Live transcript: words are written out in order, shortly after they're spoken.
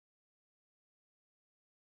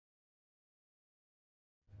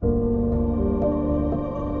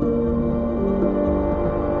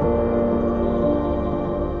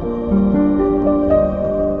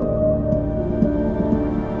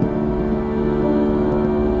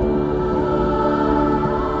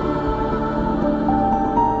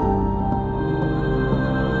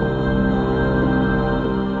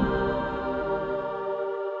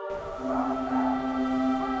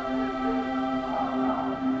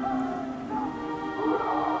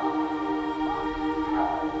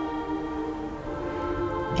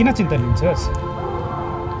किन चिन्ता लिन्छस्?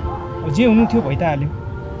 जे हुनु थियो भइ त हाल्यो।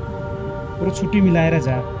 बरु छुट्टी मिलाएर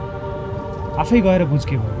जा, आफै गएर बुझ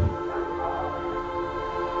के भयो।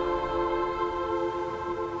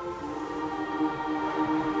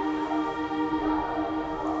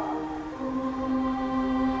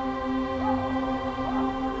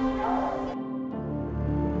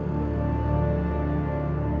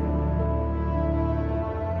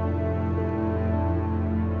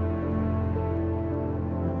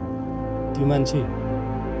 त्यो मान्छे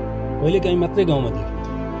कहिले काहीँ मात्रै गाउँमा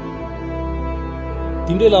देखिन्थ्यो।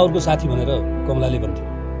 तिम्रै लाउरको साथी भनेर कमलाले भन्थ्यो।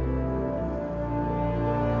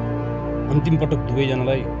 अन्तिम पटक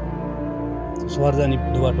दुवैजनालाई सहर जाने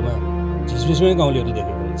बाटोमा झिसमिसमै गाउँलेहरू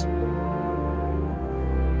देखेको रहेछ।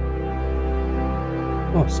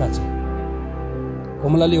 साँच्चै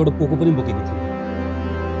कमलाले एउटा पोको पनि बोकेको थियो।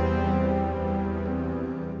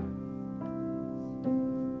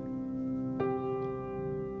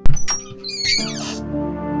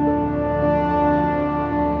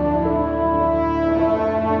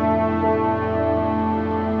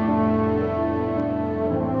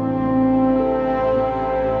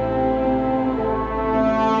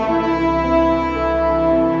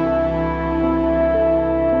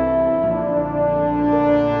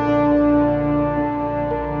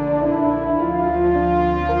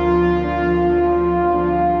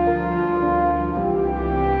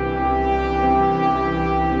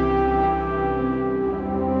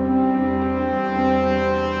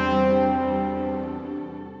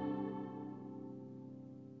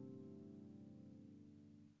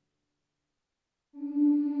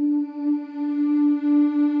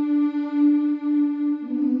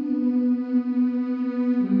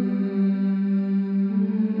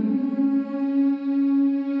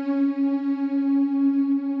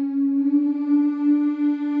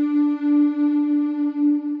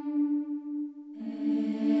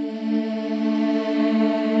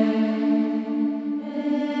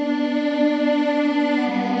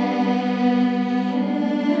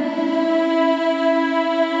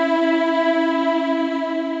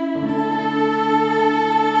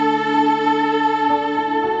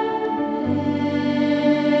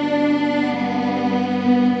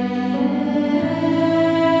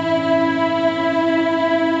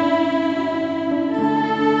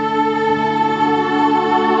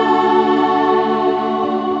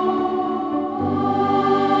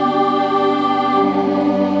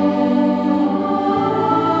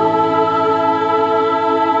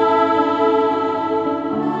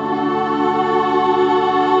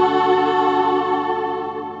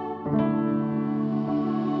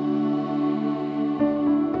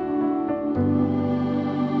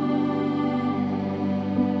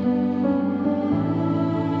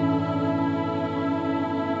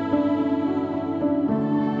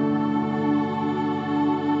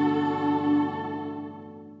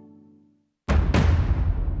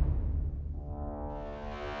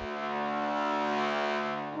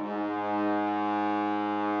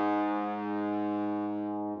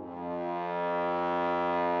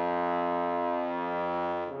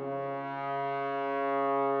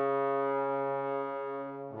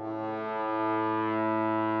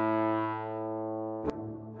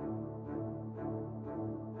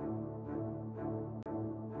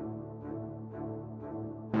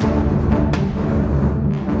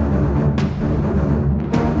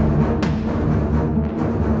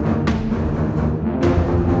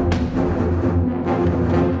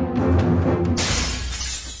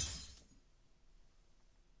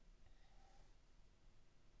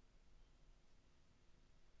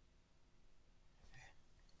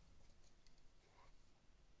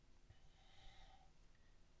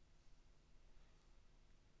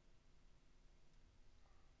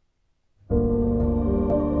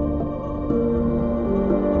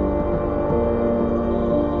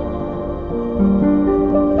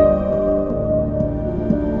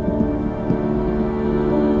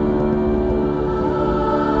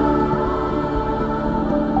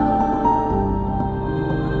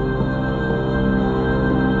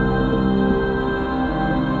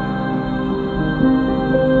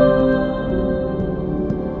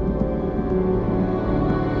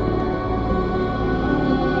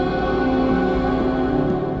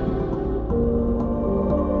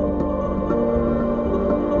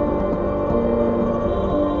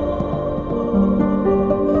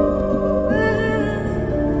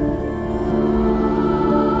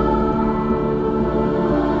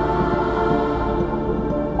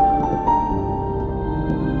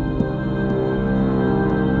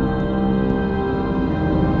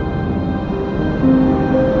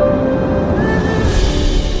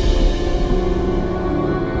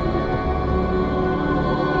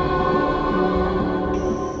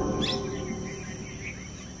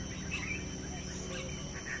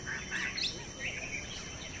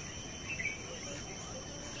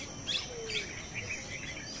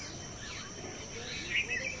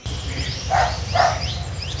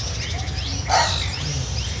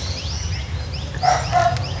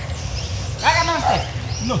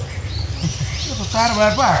 तयार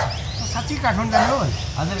भएर पो साँच्चै काठमाडौँ जाने हो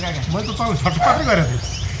हजुर काका मैले त तपाईँ छटपटै गरेको थिएँ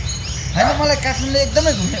होइन मलाई काठमाडौँ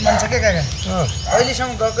एकदमै घुम्ने मन छ क्या काका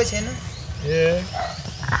अहिलेसम्म गएकै छैन ए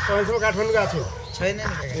अहिलेसम्म काठमाडौँ गएको छु छैन नि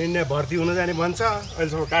काका इन्डिया भर्ती हुन जाने भन्छ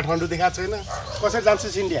अहिलेसम्म काठमाडौँ देखाएको छैन कसरी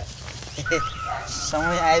जान्छस् इन्डिया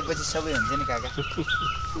समय आएपछि सबै हुन्छ नि काका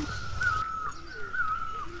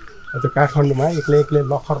त्यो काठमाडौँमा एक्लै एक्लै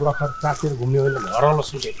लखर लखर चाँचेर घुम्ने होइन हराउन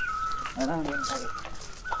सुटे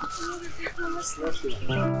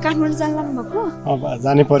काठमाडौँ जान लाग्नु भएको अब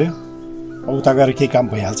जानै पर्यो अब उता गएर केही काम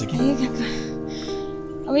भइहाल्छ कि ए काका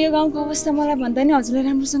अब यो गाउँको अवस्था मलाई भन्दा नि हजुरलाई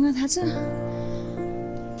राम्रोसँग थाहा छ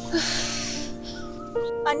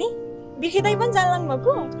अनि बिखेदाई पनि जान लाग्नु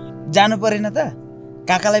भएको जानु परेन त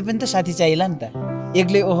काकालाई पनि त साथी चाहिएला नि त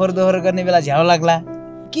एक्लै ओहोर दोहोर गर्ने बेला झ्याउ लाग्ला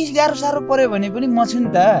के गाह्रो साह्रो पर्यो भने पनि म छु नि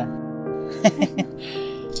त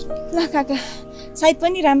ल काका सायद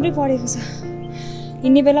पनि राम्रै पढेको छ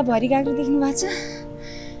हिँड्ने बेला भरि काँक्रो देख्नु भएको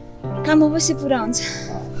छ काम अवश्य पुरा हुन्छ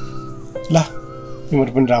ल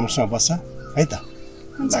तिमीहरू पनि राम्रोसँग बस्छ है त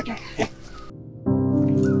हुन्छ काका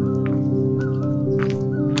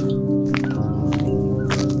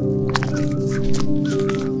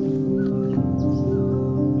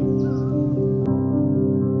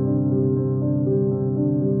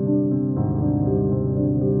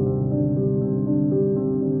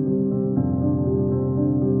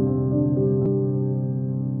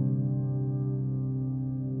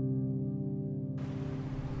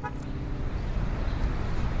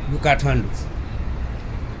काठमाडौँ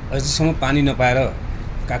अझसम्म पानी नपाएर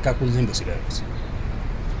काका कुल्झै बसिरहेको छ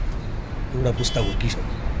एउटा पुस्ता हुर्किसक्यो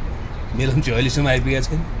मेरो पनि चाहिँ अहिलेसम्म आइपुगेको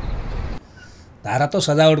छैन धारा त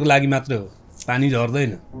सजावटको लागि मात्रै हो पानी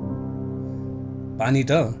झर्दैन पानी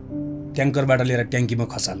त ट्याङ्करबाट लिएर ट्याङ्कीमा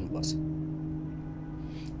खसाल्नुपर्छ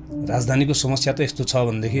राजधानीको समस्या त यस्तो छ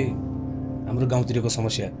भनेदेखि हाम्रो गाउँतिरको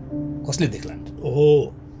समस्या कसले देख्लान् ओहो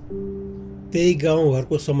त्यही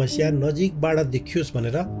गाउँघरको समस्या नजिकबाट देखियोस्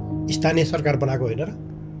भनेर स्थानीय सरकार बनाएको होइन र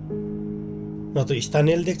न त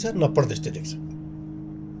स्थानीयले देख्छ न प्रदेशले देख्छ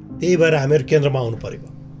त्यही भएर हामीहरू केन्द्रमा आउनु परेको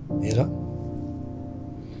हेर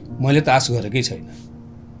मैले त आश गरेकै छैन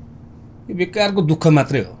यो बेकारको दुःख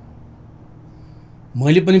मात्रै हो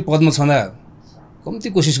मैले पनि पदमा छँदा कम्ती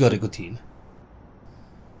कोसिस गरेको थिइनँ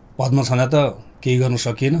पदमा छँदा त केही गर्न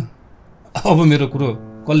सकिएन अब मेरो कुरो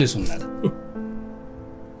कसले सुन्ला र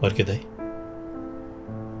अर्के दाइ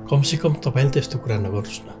कमसेकम तपाईँले त यस्तो कुरा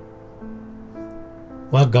नगर्नुहोस् न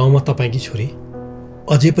उहाँ गाउँमा तपाईँकी छोरी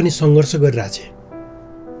अझै पनि सङ्घर्ष गरिरहेछ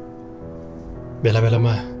बेला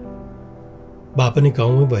बेलामा बा पनि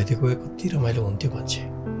गाउँमै भइदिएको भए कति रमाइलो हुन्थ्यो मान्छे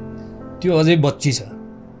त्यो अझै बच्ची छ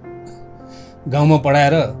गाउँमा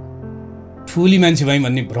पढाएर ठुली मान्छे भएँ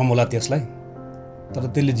भन्ने भ्रम होला त्यसलाई तर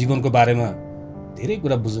त्यसले जीवनको बारेमा धेरै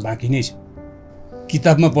कुरा बुझ्नु बाँकी नै छ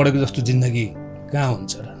किताबमा पढेको जस्तो जिन्दगी कहाँ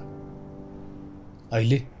हुन्छ र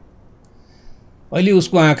अहिले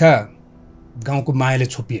उसको आँखा गाउँको मायाले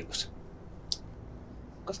छोपिएको छ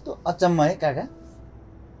कस्तो अचम्म है काका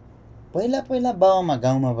पहिला पहिला बाबामा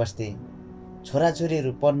गाउँमा बस्थे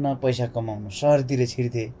छोराछोरीहरू पढ्न पैसा कमाउन सहरतिर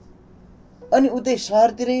छिर्थे अनि उतै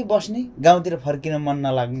सहरतिरै बस्ने गाउँतिर फर्किन मन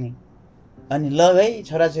नलाग्ने अनि ल भाइ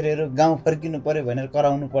छोराछोरीहरू गाउँ फर्किनु पर्यो भनेर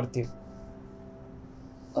कराउनु पर्थ्यो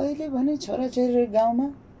अहिले भने छोराछोरीहरू गाउँमा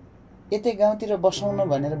यतै गाउँतिर बसाउन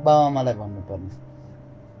भनेर बाबाआमालाई भन्नुपर्ने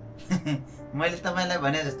मैले तपाईँलाई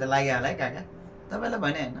भने जस्तो लाग्यो होला है काका तपाईँलाई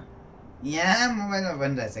भने होइन यहाँ मोबाइलमा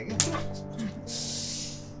भनिरहेछ कि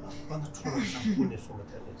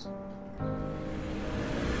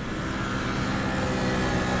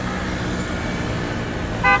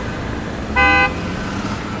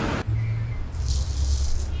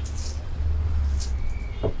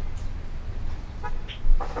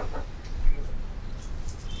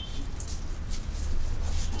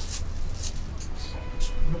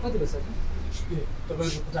कति बस्छ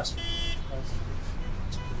तपाईँको 50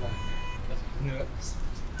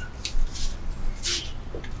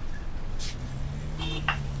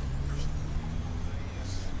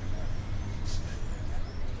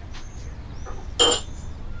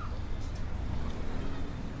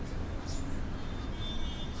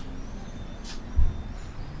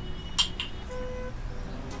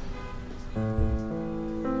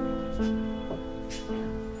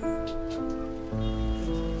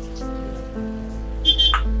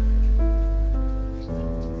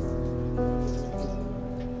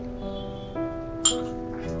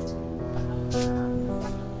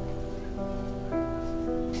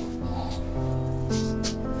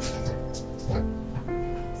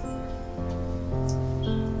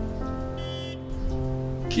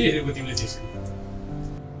 के हेरेको तिमीले चाहिँ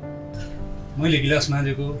मैले गिलास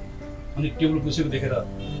माझेको अनि टेबल पुसेको देखेर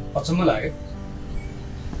अचम्म लाग्यो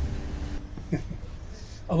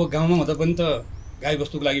अब गाउँमा हुँदा पनि त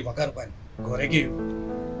गाईबस्तुको लागि भकार पानी घरेकै हो।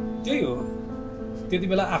 त्यही हो, त्यति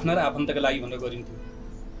बेला आफ्ना र आफन्तका लागि भनेर गरिन्थ्यो।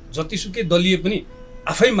 जतिसुकै दलीय पनि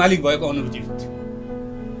आफै मालिक भएको अनुभूति हुन्थ्यो।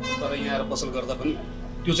 तर यहाँ आएर पसल गर्दा पनि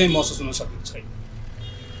त्यो चाहिँ महसुस हुन सकेको छैन।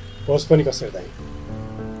 होस् पनि कसरी दाइ,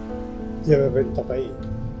 जे भए पनि तपाईँ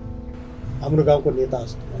हाम्रो गाउँको नेता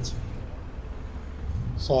जस्तो मान्छे,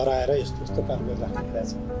 सहर आएर यस्तो यस्तो काम गरिराख्नु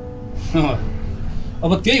हुँदैछ।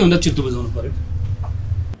 अब त्यही हुँदा चित्त बुझाउनु पर्यो।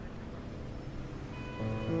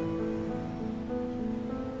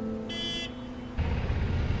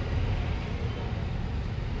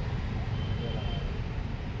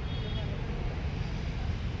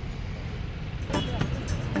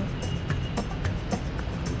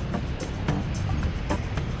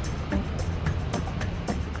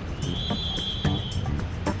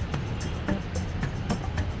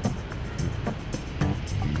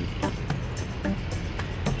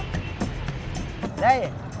 दाइ,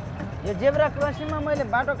 यो जेब्रा क्रसिङमा मैले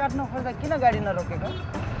बाटो काट्न खोज्दा किन गाडी नरोकेको?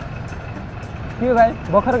 के भाइ,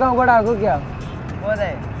 भर्खर गाउँबाट आएको क्या हो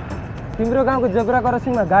दाइ? तिम्रो गाउँको जेब्रा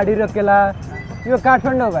क्रसिङमा गाडी रोकेला? यो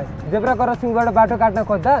काठमाडौँ हो भाइ, जेब्रा क्रसिङबाट बाटो काट्न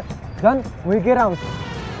खोज्दा झन् हुर्केर आउँछ।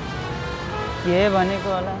 के भनेको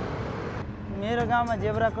होला? मेरो गाउँमा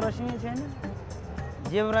जेब्रा क्रसिङै छैन।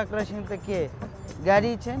 जेब्रा क्रसिङ त के,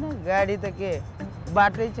 गाडी छैन, गाडी त के,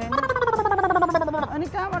 बाटै छैन। अनि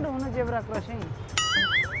कहाँबाट हुनु जेब्रा क्रसिङ?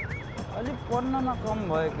 अलिक पढ्नमा कम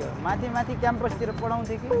भयो क्या, माथि माथि क्याम्पसतिर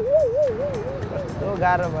पढाउँथेँ कि कस्तो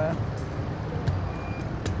गाह्रो भयो।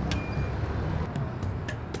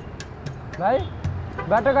 भाइ,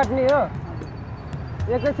 बाटो काट्ने हो,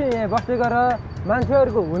 एकैछिन यहाँ बस्दै गर,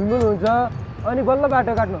 मान्छेहरूको हुलमुल हुन्छ, अनि बल्ल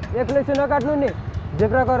बाटो काट्नु। एक्लै चाहिँ नकाट्नु नि,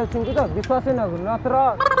 जेब्रा क्रसिङको त विश्वासै नगर्नु, नत्र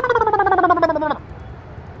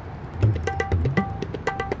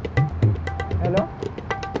हेलो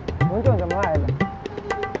हुन्छ हुन्छ म आएँ ल।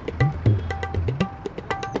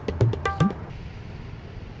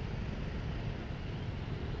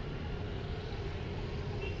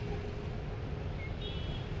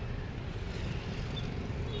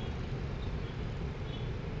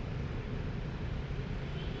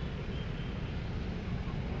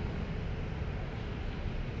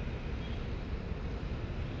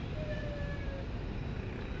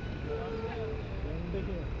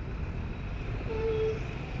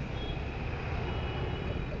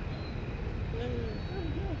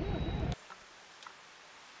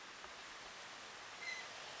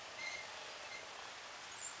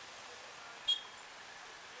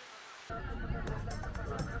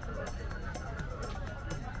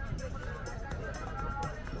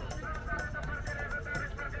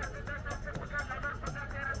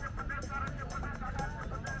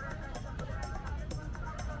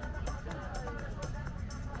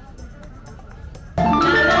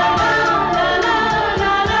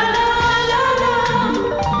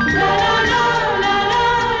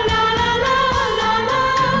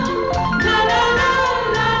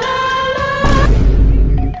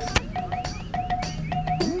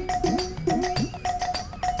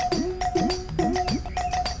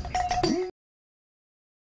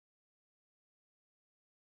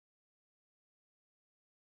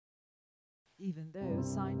 Even though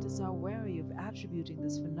scientists are wary of attributing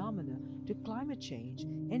this phenomena to climate change,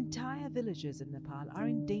 entire villages in Nepal are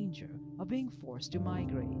in danger of being forced to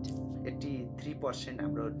migrate. 83%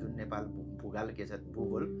 हाम्रो जुन नेपाल भूगोल के छ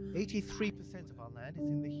भूगोल 83% of our land is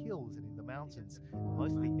in the hills and in the mountains.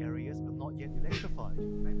 Most of the areas are not yet electrified.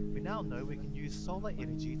 We now know we can use solar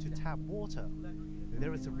energy to tap water.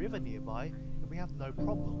 There is a river nearby and we have no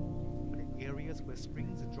problem. But in areas where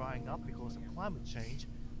springs are drying up because of climate change,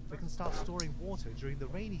 we can start storing water during the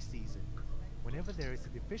rainy season. Whenever there is a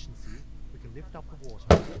deficiency, we can lift up the water.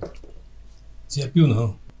 पिउ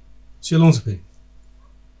न सेलाउँछ फेरि।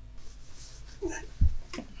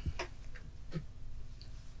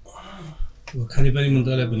 खानेपानी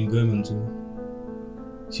मन्त्रालय पनि गयो भन्छु,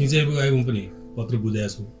 सिँचाइ विभागमा पनि पत्र बुझाएको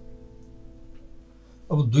छु।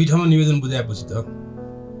 अब दुई ठाउँमा निवेदन बुझाएपछि त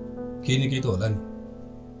केही न केही त होला नि।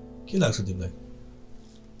 के लाग्छ तिमीलाई?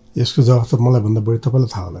 यसको जवाफ त मलाई भन्दा बढी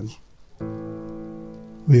तपाईलाई थाहा होला नि।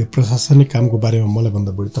 यो प्रशासनिक कामको बारेमा मलाई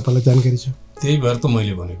भन्दा बढी तपाईलाई जानकारी छ। त्यही भएर त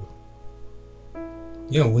मैले भनेको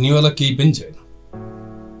यहाँ हुनेवाला केही पनि छैन।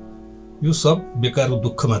 यो सब बेकारको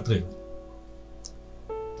दुःख मात्रै हो।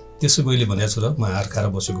 त्यसै मैले भनेको छु र म हार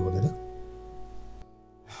खाएर बसेको भनेर।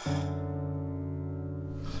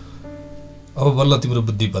 अब बल्ल तिम्रो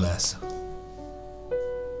बुद्धि पलाएछ।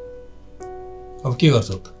 अब के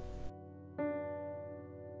गर्छौ त?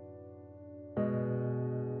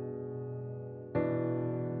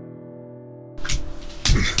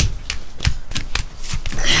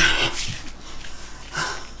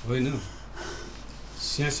 होइन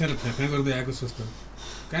स्यास्या र फ्याफ्या गर्दै आएको छस् त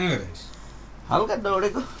कहाँ गराइस् हल्का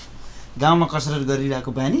दौडेको गाउँमा कसरत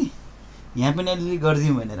गरिरहेको बानी यहाँ पनि अलिअलि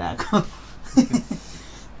गरिदिउँ भनेर आएको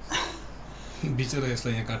बिचरा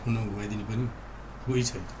यसलाई यहाँ काठमाडौँ घुमाइदिनु पनि कोही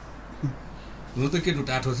छैन हुन त केटो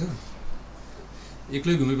टाठो छ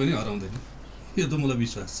एक्लै घुमे पनि हराउँदैन यो त मलाई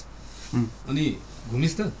विश्वास छ अनि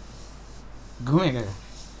घुमिस् त घुमेका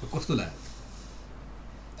कस्तो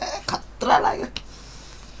लाग्यो खतरा लाग्यो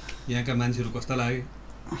यहाँका मान्छेहरू कस्ता लागे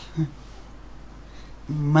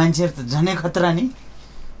मान्छेहरू त झनै खतरा नि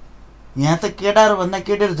यहाँ त केटाहरू भन्दा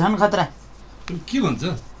केटीहरू झन् खतरा के भन्छ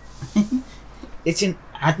एकछिन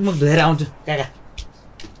हातमुख धोएर आउँछु काका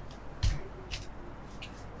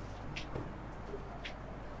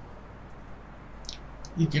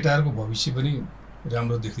यी केटाहरूको भविष्य पनि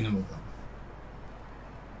राम्रो देख्दिन म त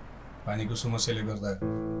पानीको समस्याले गर्दा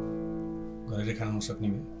घरले खान नसक्ने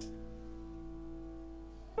भयो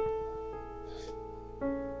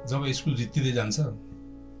जब स्कुल जित्तिँदै जान्छ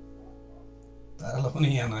तारालाई पनि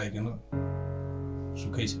यहाँ नआइकन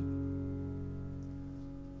सुखै छ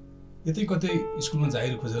यतै कतै स्कुलमा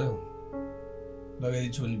जागिर खोजेर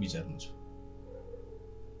लगाइदिन्छु भन्ने विचारमा छु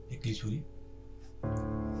एक्लै छोरी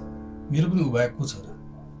मेरो पनि उभाएको को छ र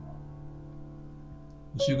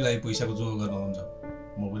उसैको लागि पैसाको जोग गर्न हुन्छ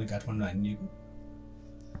म पनि काठमाडौँ हानिएको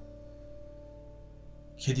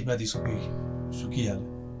खेतीपाती सबै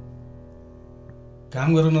सुकिहाल्यो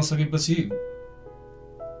काम गर्न नसकेपछि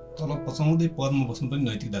तल पचाउँदै पदमा बस्नु पनि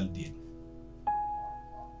नैतिकताले दिएन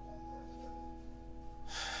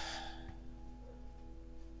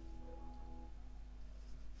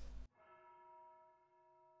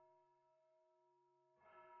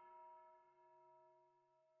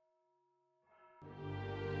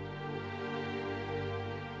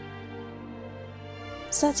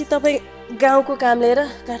साँच्ची तपाईँ गाउँको काम लिएर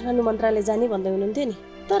काठमाडौँ मन्त्रालय जाने भन्दै हुनुहुन्थ्यो नि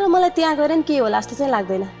तर मलाई त्यहाँ गएर नि के होला जस्तो चाहिँ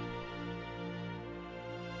लाग्दैन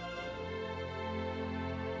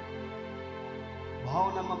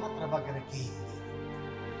भावनामा मात्र बगेर केही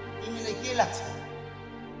तिमीलाई के लाग्छ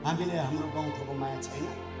हामीले हाम्रो गाउँको माया छैन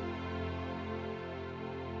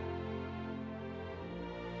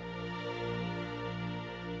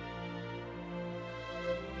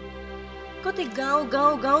कतै गाउँ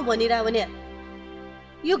गाउँ गाउँ भनिरह्यो भने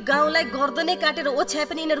यो गाउँलाई गर्दनै काटेर ओछ्याए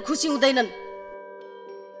पनि यिनीहरू खुसी हुँदैनन्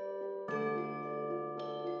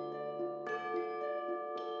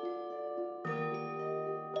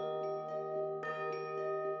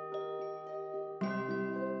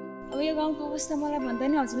अब यो गाउँको अवस्था मलाई भन्दा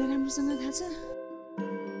नि हजुरलाई राम्रोसँग थाहा छ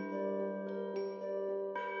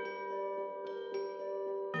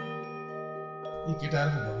यी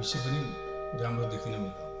केटाहरूको भविष्य पनि राम्रो देखिन म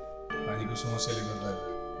पानीको समस्याले गर्दा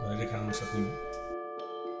घरले खान नसक्ने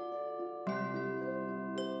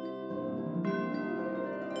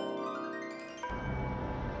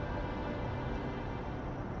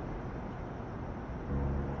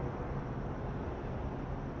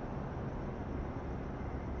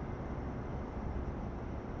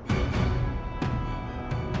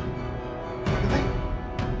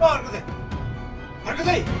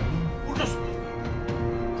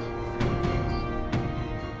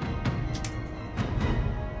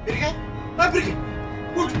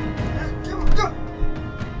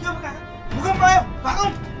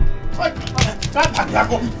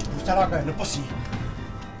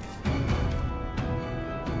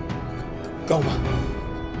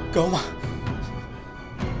गाउँमा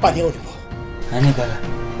पानी आउने भयो हाने काका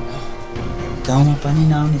गाउँमा पानी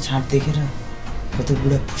नआउने छाँट देखेर कतै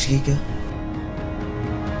बुढा फुस्कियो क्या